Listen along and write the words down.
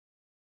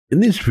In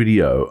this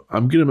video,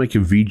 I'm going to make a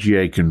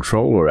VGA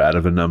controller out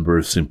of a number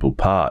of simple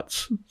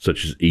parts,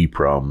 such as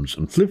EPROMs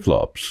and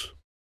flip-flops.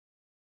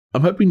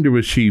 I'm hoping to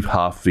achieve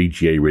half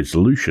VGA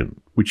resolution,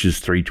 which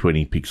is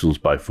 320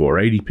 pixels by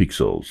 480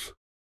 pixels.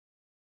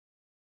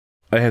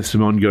 I have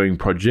some ongoing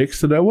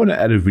projects that I want to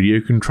add a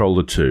video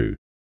controller to.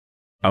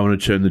 I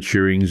want to turn the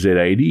Turing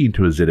Z80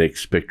 into a ZX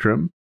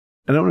Spectrum,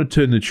 and I want to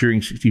turn the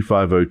Turing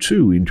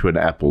 6502 into an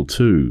Apple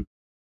II.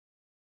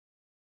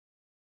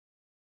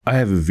 I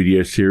have a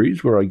video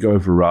series where I go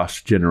over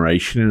raster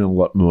generation in a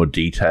lot more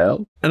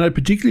detail, and I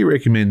particularly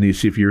recommend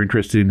this if you're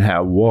interested in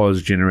how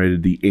WOS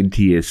generated the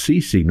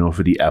NTSC signal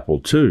for the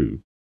Apple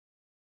II.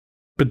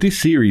 But this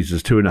series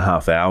is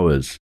 2.5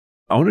 hours.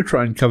 I want to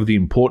try and cover the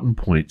important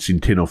points in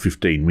 10 or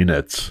 15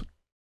 minutes.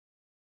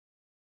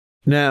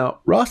 Now,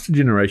 raster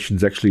generation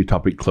is actually a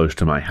topic close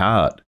to my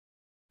heart.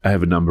 I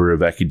have a number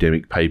of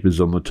academic papers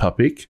on the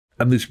topic,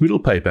 and this middle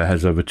paper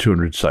has over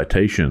 200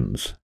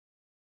 citations.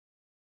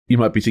 You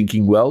might be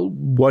thinking, well,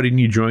 why didn't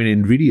you join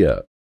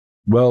NVIDIA?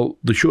 Well,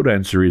 the short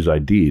answer is I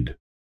did.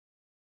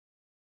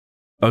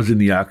 I was in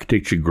the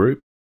architecture group,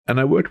 and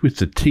I worked with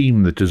the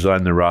team that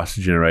designed the raster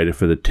generator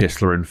for the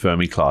Tesla and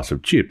Fermi class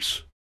of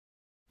chips.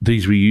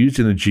 These were used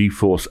in the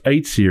GeForce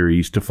 8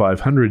 series to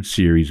 500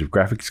 series of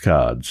graphics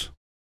cards.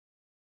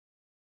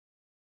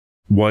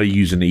 Why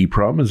use an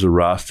EPROM as a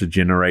raster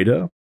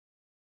generator?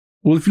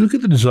 Well, if you look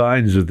at the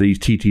designs of these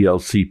TTL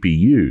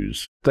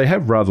CPUs, they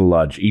have rather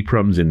large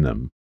EPROMs in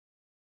them.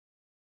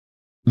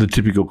 The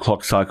typical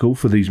clock cycle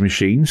for these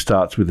machines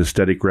starts with a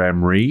static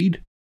RAM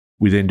read.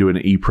 We then do an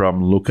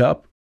EPROM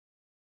lookup,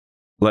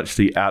 latch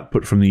the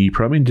output from the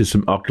EPROM into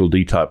some octal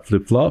D-type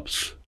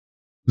flip-flops.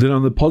 Then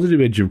on the positive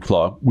edge of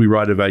clock, we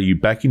write a value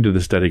back into the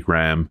static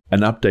RAM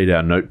and update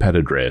our notepad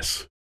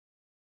address.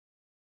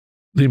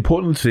 The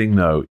important thing,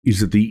 though, is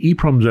that the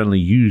EPROM is only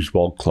used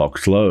while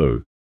clock's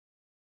low.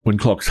 When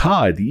clock's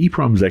high, the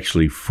EPROM is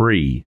actually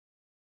free.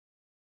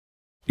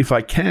 If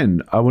I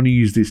can, I want to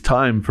use this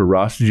time for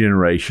raster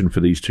generation for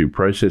these two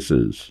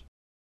processors.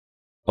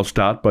 I'll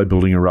start by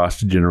building a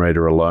raster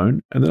generator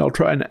alone, and then I'll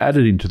try and add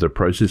it into the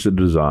processor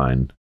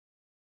design.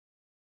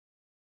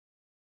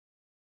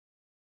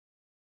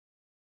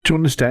 To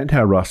understand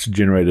how raster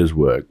generators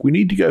work, we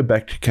need to go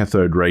back to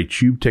cathode ray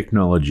tube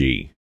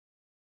technology.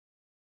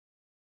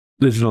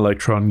 There's an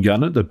electron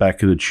gun at the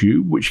back of the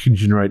tube which can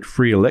generate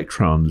free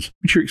electrons,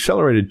 which are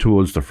accelerated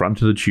towards the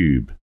front of the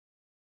tube.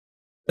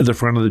 At the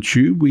front of the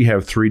tube, we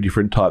have 3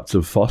 different types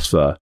of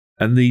phosphor,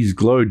 and these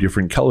glow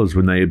different colors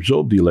when they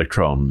absorb the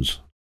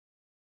electrons.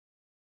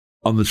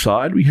 On the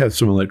side, we have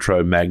some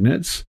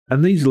electromagnets,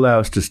 and these allow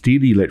us to steer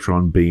the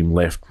electron beam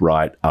left,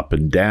 right, up,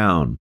 and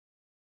down.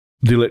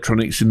 The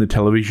electronics in the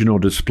television or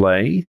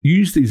display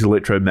use these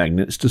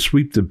electromagnets to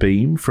sweep the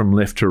beam from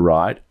left to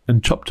right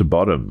and top to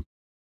bottom.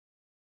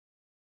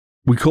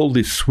 We call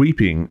this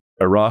sweeping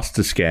a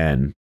raster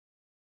scan.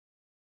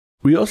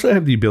 We also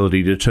have the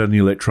ability to turn the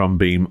electron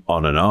beam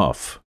on and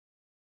off.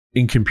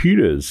 In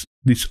computers,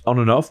 this on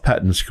and off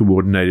pattern is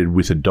coordinated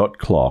with a dot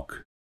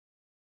clock.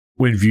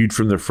 When viewed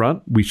from the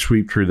front, we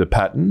sweep through the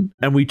pattern,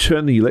 and we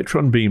turn the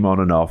electron beam on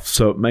and off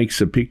so it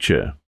makes a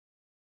picture.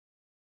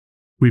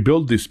 We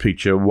build this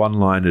picture one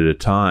line at a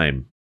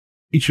time.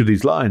 Each of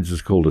these lines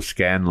is called a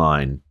scan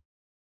line.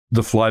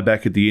 The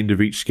flyback at the end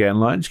of each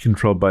scan line is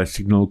controlled by a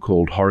signal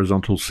called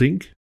horizontal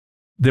sync.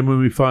 Then when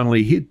we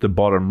finally hit the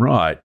bottom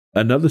right,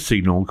 another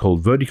signal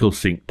called vertical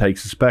sync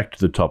takes us back to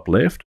the top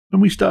left,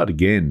 and we start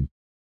again.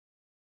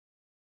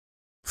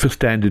 For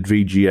standard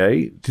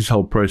VGA, this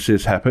whole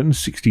process happens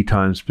 60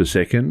 times per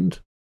second.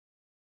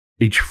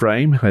 Each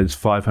frame has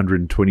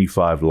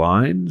 525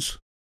 lines,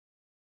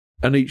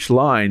 and each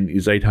line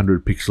is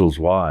 800 pixels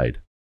wide.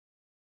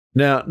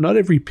 Now, not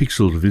every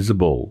pixel is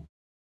visible.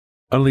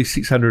 Only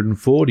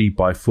 640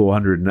 by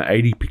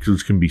 480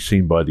 pixels can be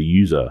seen by the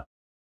user.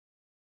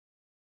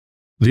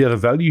 The other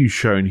values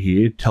shown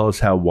here tell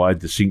us how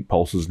wide the sync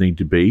pulses need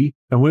to be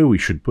and where we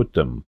should put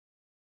them.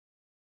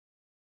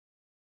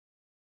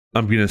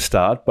 I'm going to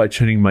start by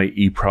turning my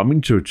EPROM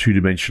into a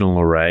 2-dimensional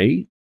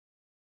array.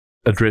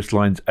 Address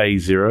lines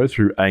A0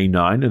 through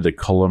A9 are the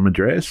column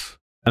address,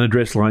 and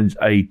address lines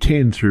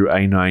A10 through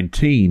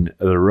A19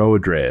 are the row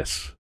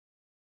address.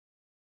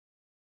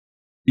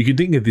 You can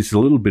think of this a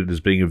little bit as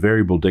being a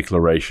variable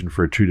declaration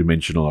for a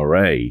 2-dimensional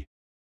array.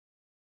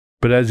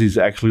 But as is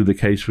actually the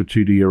case for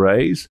 2D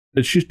arrays,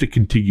 it's just a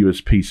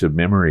contiguous piece of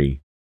memory.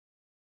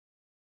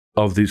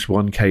 Of this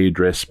 1K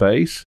address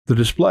space, the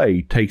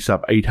display takes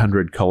up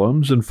 800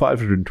 columns and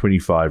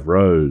 525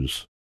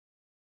 rows.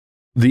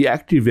 The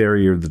active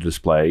area of the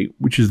display,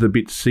 which is the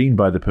bit seen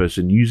by the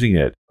person using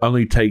it,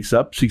 only takes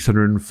up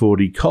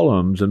 640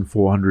 columns and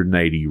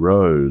 480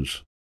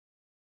 rows.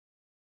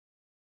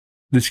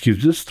 This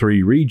gives us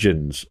 3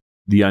 regions: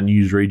 the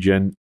unused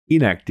region,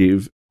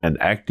 inactive,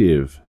 and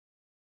active.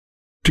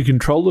 To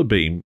control the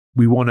beam,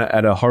 we want to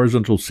add a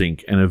horizontal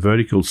sync and a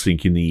vertical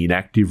sync in the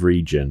inactive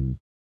region.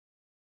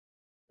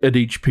 At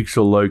each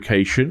pixel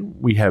location,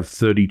 we have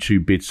 32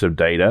 bits of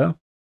data.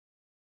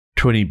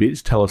 20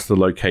 bits tell us the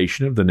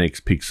location of the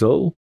next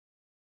pixel.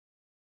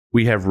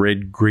 We have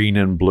red, green,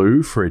 and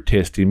blue for a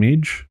test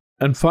image.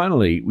 And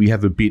finally, we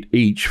have a bit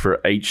each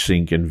for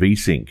H-sync and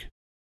V-sync.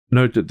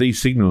 Note that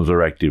these signals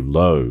are active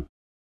low.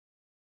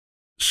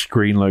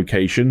 Screen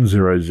location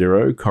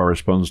 00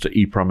 corresponds to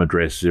EPROM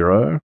address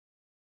 0.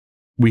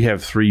 We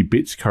have 3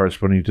 bits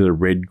corresponding to the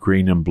red,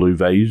 green, and blue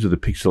values of the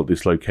pixel at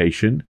this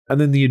location, and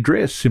then the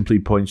address simply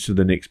points to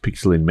the next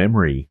pixel in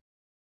memory.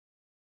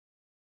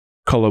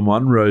 Column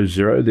 1, row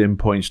 0 then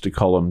points to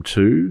column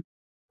 2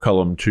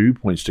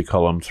 points to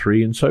column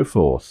 3, and so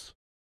forth.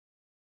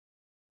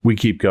 We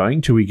keep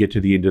going till we get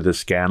to the end of the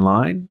scan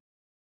line.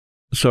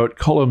 So at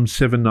column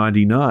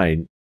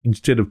 799,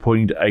 instead of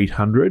pointing to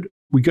 800,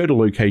 we go to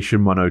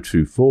location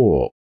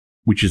 1024,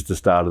 which is the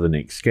start of the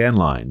next scan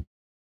line.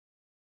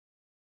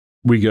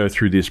 We go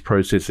through this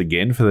process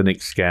again for the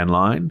next scan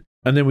line,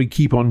 and then we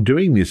keep on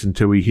doing this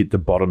until we hit the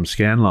bottom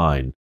scan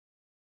line.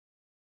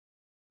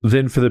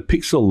 Then for the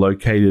pixel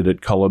located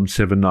at column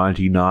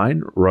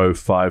 799, row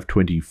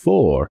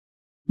 524,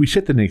 we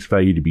set the next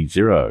value to be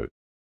 0.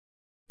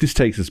 This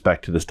takes us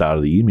back to the start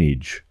of the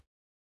image.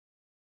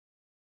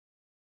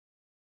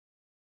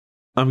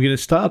 I'm going to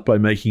start by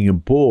making a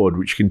board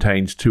which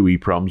contains 2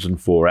 EPROMs and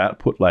 4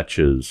 output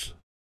latches.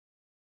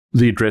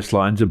 The address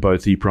lines of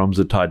both EPROMs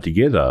are tied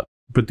together,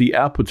 but the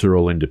outputs are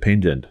all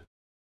independent.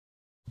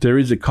 There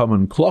is a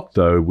common clock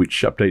though,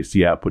 which updates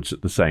the outputs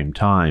at the same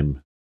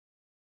time.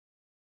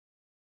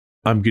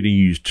 I'm going to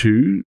use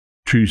 2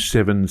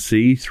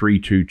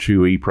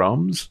 27C322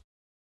 EPROMs.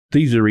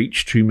 These are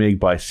each 2 MB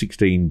by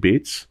 16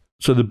 bits,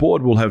 so the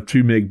board will have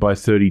 2 MB by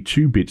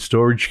 32 bit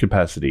storage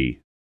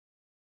capacity.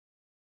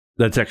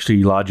 That's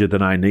actually larger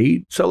than I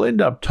need, so I'll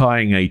end up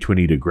tying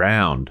A20 to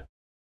ground.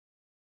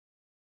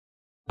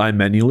 I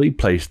manually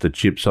placed the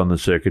chips on the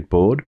circuit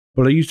board,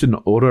 but I used an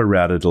auto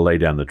router to lay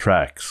down the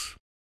tracks.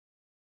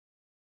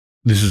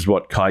 This is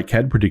what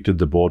KiCad predicted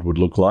the board would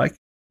look like.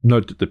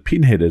 Note that the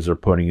pin headers are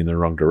pointing in the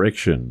wrong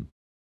direction.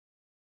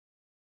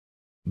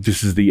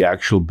 This is the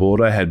actual board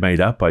I had made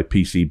up by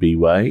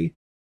PCBWay.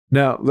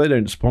 Now, they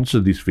don't sponsor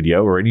this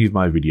video or any of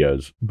my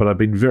videos, but I've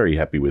been very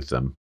happy with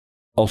them.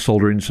 I'll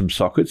solder in some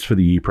sockets for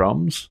the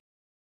EPROMs.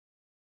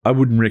 I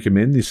wouldn't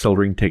recommend this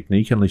soldering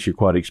technique unless you're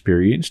quite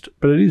experienced,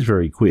 but it is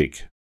very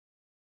quick.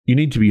 You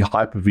need to be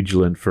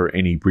hyper-vigilant for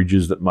any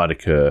bridges that might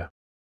occur.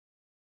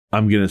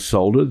 I'm going to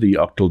solder the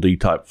octal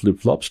D-type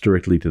flip-flops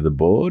directly to the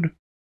board.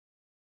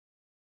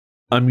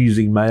 I'm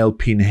using male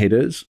pin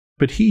headers,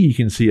 but here you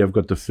can see I've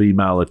got the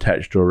female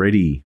attached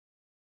already.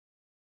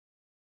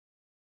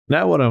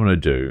 Now what I'm going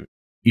to do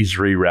is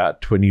reroute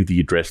 20 of the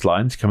address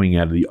lines coming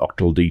out of the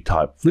octal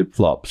D-type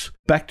flip-flops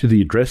back to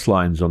the address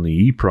lines on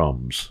the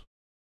EPROMs.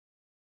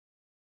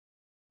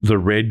 The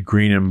red,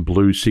 green, and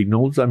blue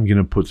signals I'm going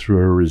to put through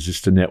a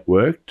resistor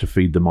network to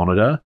feed the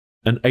monitor,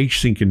 and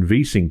H-sync and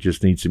V-sync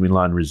just need some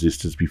inline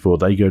resistors before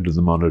they go to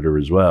the monitor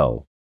as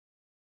well.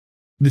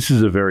 This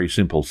is a very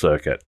simple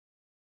circuit.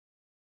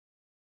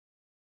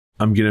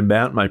 I'm going to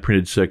mount my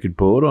printed circuit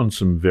board on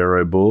some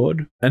Vero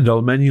board, and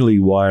I'll manually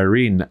wire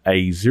in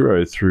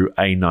A0 through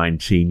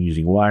A19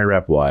 using wire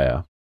wrap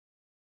wire.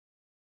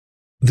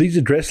 These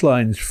address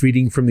lines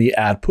feeding from the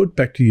output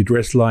back to the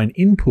address line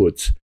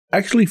inputs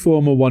actually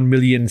form a 1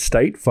 million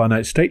state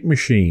finite-state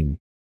machine.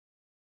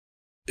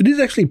 It is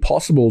actually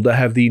possible to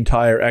have the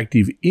entire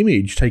active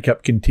image take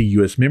up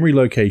contiguous memory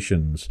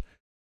locations.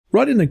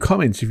 Write in the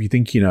comments if you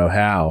think you know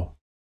how.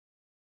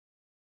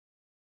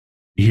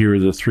 Here are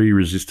the 3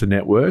 resistor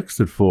networks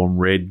that form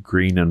red,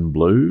 green, and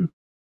blue.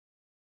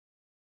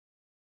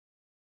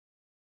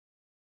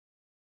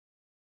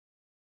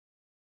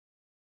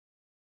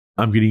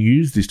 I'm going to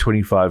use this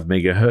 25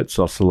 MHz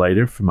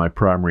oscillator for my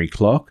primary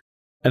clock,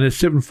 and a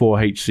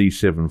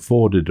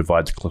 74HC74 to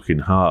divide the clock in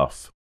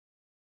half.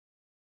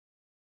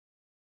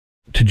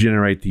 To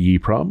generate the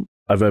EPROM,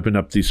 I've opened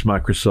up this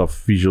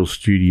Microsoft Visual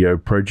Studio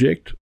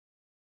project.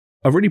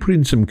 I've already put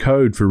in some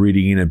code for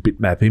reading in a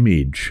bitmap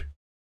image.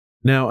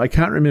 Now, I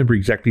can't remember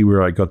exactly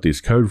where I got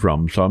this code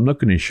from, so I'm not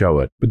going to show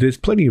it, but there's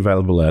plenty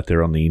available out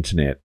there on the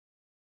internet.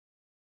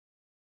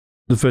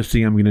 The first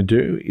thing I'm going to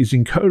do is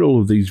encode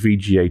all of these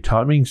VGA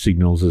timing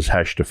signals as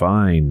hash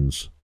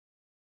defines.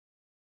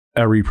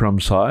 Our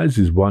EPROM size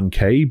is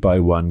 1K by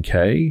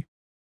 1K.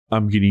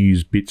 I'm going to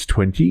use bits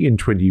 20 and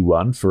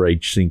 21 for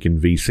H-sync and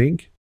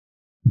V-sync.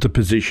 The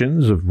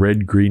positions of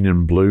red, green,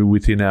 and blue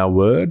within our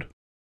word.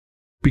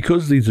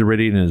 Because these are read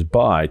in as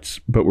bytes,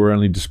 but we're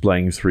only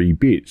displaying 3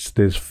 bits,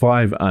 there's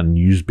 5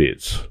 unused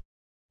bits.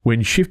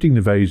 When shifting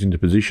the values into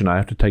position, I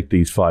have to take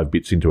these 5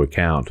 bits into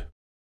account.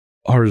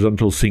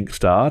 Horizontal sync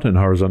start and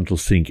horizontal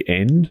sync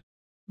end,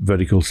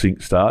 vertical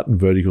sync start and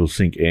vertical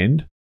sync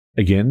end.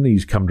 Again,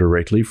 these come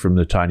directly from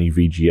the tiny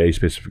VGA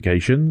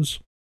specifications.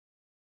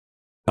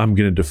 I'm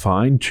going to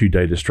define 2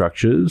 data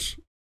structures,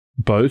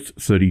 both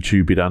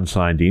 32-bit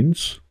unsigned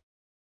ints.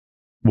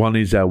 One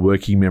is our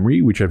working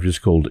memory, which I've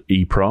just called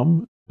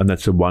EPROM, and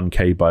that's a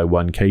 1K by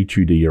 1K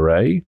 2D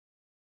array.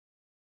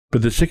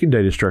 But the second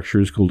data structure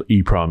is called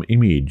EPROM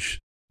image.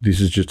 This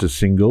is just a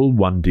single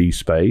 1D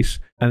space,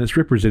 and it's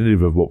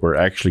representative of what we're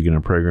actually going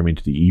to program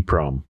into the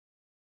EPROM.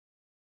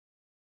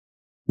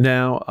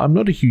 Now, I'm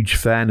not a huge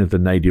fan of the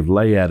native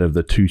layout of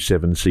the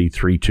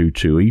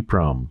 27C322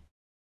 EPROM.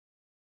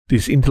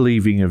 This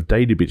interleaving of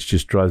data bits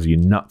just drives you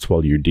nuts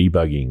while you're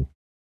debugging,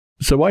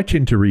 so I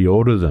tend to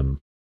reorder them.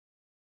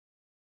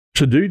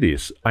 To do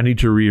this, I need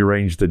to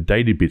rearrange the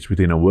data bits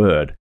within a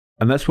word,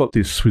 and that's what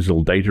this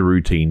swizzle data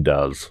routine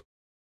does.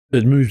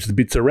 It moves the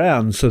bits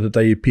around so that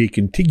they appear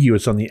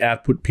contiguous on the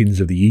output pins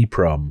of the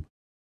EPROM.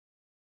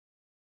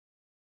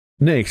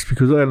 Next,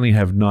 because I only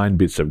have 9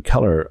 bits of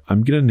colour,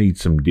 I'm going to need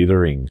some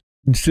dithering.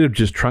 Instead of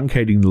just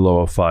truncating the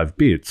lower 5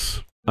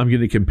 bits, I'm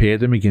going to compare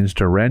them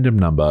against a random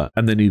number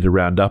and then either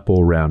round up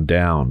or round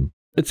down.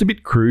 It's a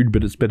bit crude,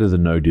 but it's better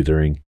than no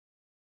dithering.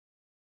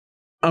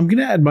 I'm going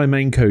to add my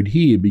main code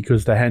here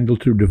because the handle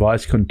to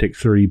device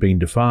context has already been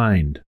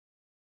defined.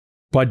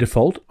 By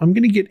default, I'm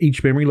going to get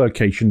each memory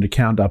location to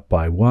count up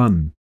by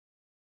 1.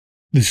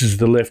 This is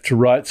the left to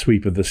right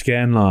sweep of the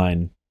scan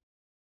line.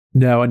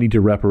 Now I need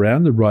to wrap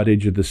around the right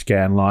edge of the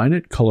scan line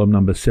at column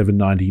number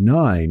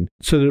 799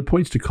 so that it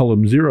points to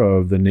column 0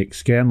 of the next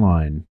scan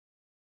line.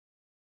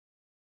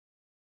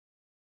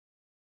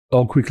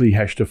 I'll quickly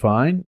hash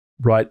define.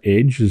 Right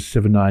edge is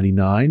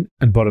 799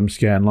 and bottom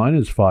scan line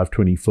is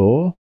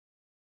 524.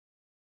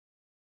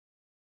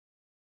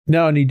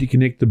 Now I need to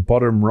connect the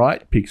bottom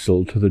right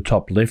pixel to the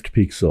top left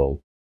pixel.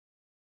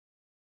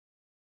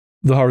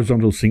 The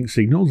horizontal sync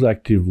signal is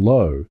active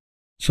low,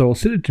 so I'll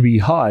set it to be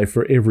high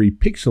for every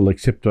pixel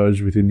except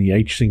those within the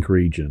H-sync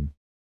region.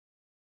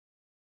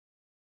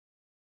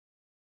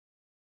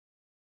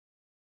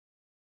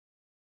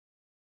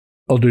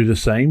 I'll do the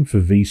same for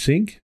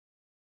V-sync.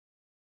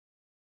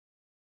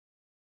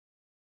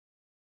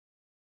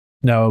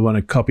 Now I want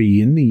to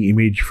copy in the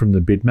image from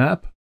the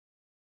bitmap.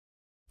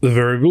 The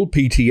variable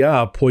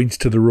PTR points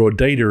to the raw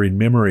data in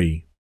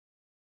memory.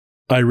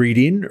 I read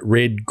in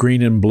red,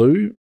 green and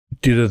blue,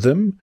 dither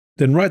them,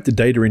 then write the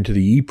data into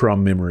the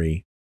EPROM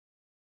memory.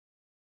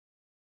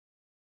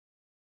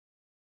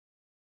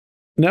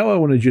 Now I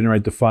want to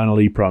generate the final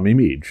EPROM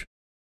image.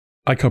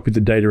 I copy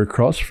the data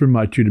across from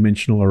my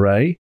two-dimensional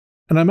array,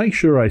 and I make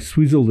sure I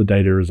swizzle the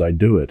data as I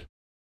do it.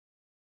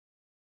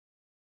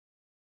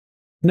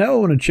 Now I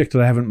want to check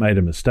that I haven't made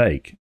a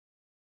mistake.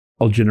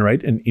 I'll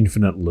generate an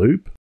infinite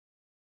loop.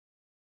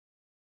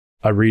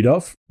 I read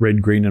off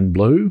red, green and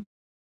blue.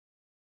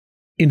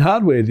 In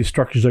hardware, this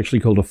structure is actually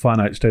called a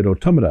finite-state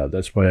automata.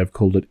 That's why I've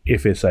called it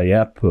FSA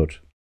output.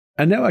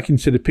 And now I can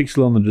set a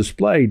pixel on the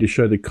display to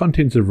show the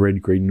contents of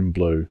red, green and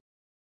blue.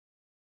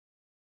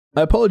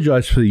 I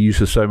apologise for the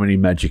use of so many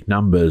magic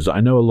numbers. I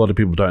know a lot of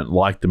people don't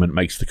like them and it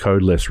makes the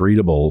code less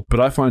readable,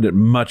 but I find it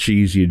much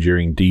easier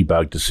during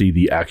debug to see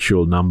the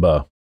actual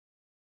number.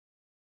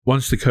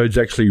 Once the code's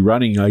actually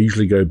running, I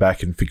usually go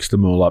back and fix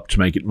them all up to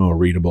make it more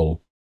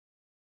readable.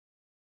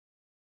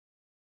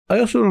 I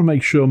also want to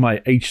make sure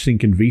my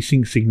H-sync and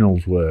V-sync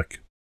signals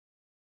work.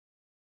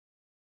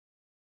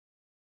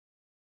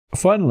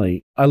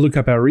 Finally, I look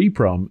up our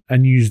EPROM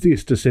and use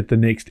this to set the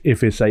next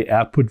FSA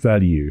output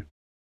value.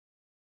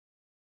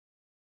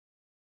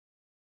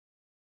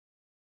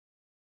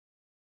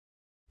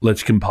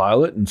 Let's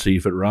compile it and see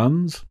if it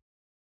runs.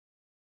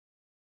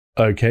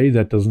 Okay,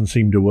 that doesn't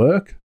seem to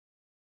work.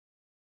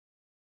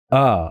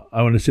 I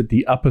want to set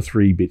the upper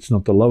 3 bits,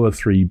 not the lower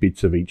 3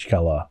 bits of each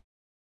colour.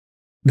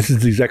 This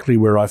is exactly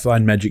where I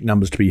find magic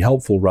numbers to be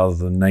helpful rather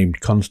than named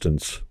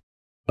constants.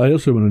 I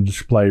also want to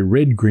display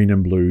red, green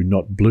and blue,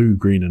 not blue,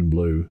 green and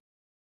blue.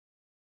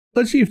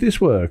 Let's see if this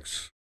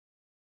works.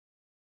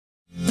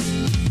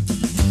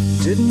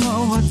 Didn't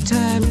know what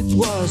time it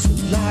was,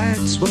 the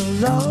lights were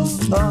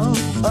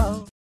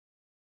low.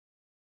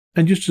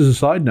 And just as a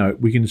side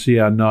note, we can see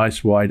our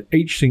nice wide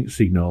H-sync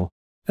signal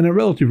and a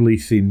relatively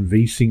thin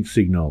V-sync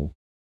signal.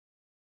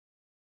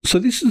 So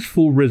this is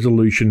full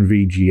resolution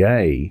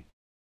VGA.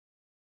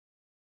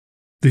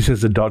 This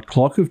has a dot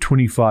clock of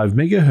 25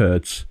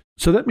 MHz,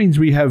 so that means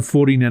we have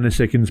 40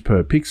 nanoseconds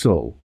per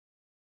pixel.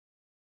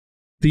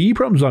 The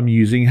EPROMs I'm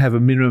using have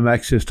a minimum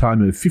access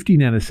time of 50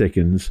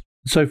 nanoseconds,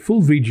 so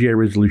full VGA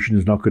resolution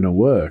is not going to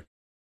work.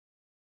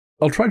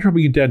 I'll try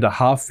dropping it down to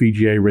half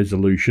VGA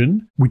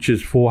resolution, which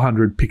is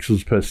 400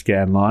 pixels per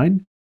scan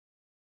line.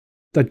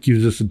 That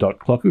gives us a dot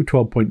clock of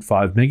 12.5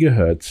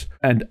 MHz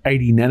and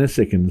 80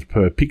 nanoseconds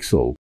per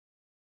pixel.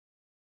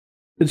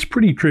 It's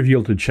pretty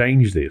trivial to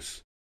change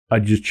this. I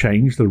just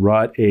change the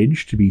right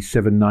edge to be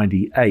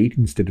 798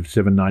 instead of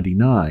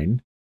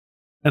 799,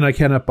 and I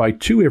count up by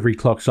 2 every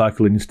clock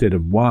cycle instead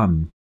of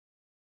 1.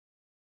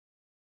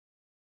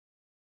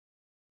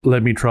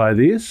 Let me try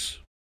this.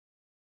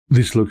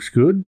 This looks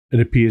good. It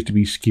appears to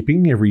be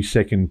skipping every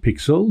second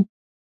pixel.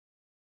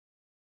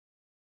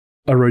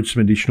 I wrote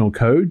some additional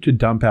code to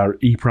dump our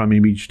EPROM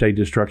image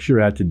data structure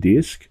out to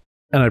disk,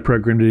 and I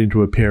programmed it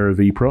into a pair of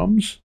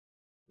EPROMs.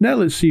 Now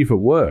let's see if it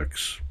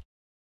works.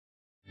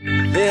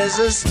 There's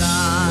a starman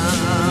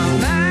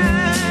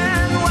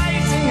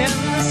waiting in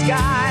the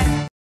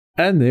sky.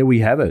 And there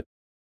we have it.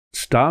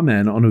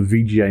 Starman on a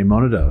VGA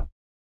monitor.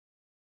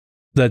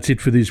 That's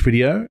it for this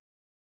video.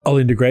 I'll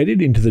integrate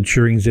it into the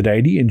Turing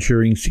Z80 and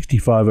Turing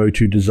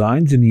 6502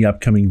 designs in the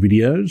upcoming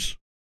videos.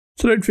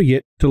 So don't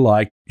forget to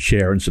like,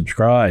 share and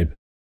subscribe.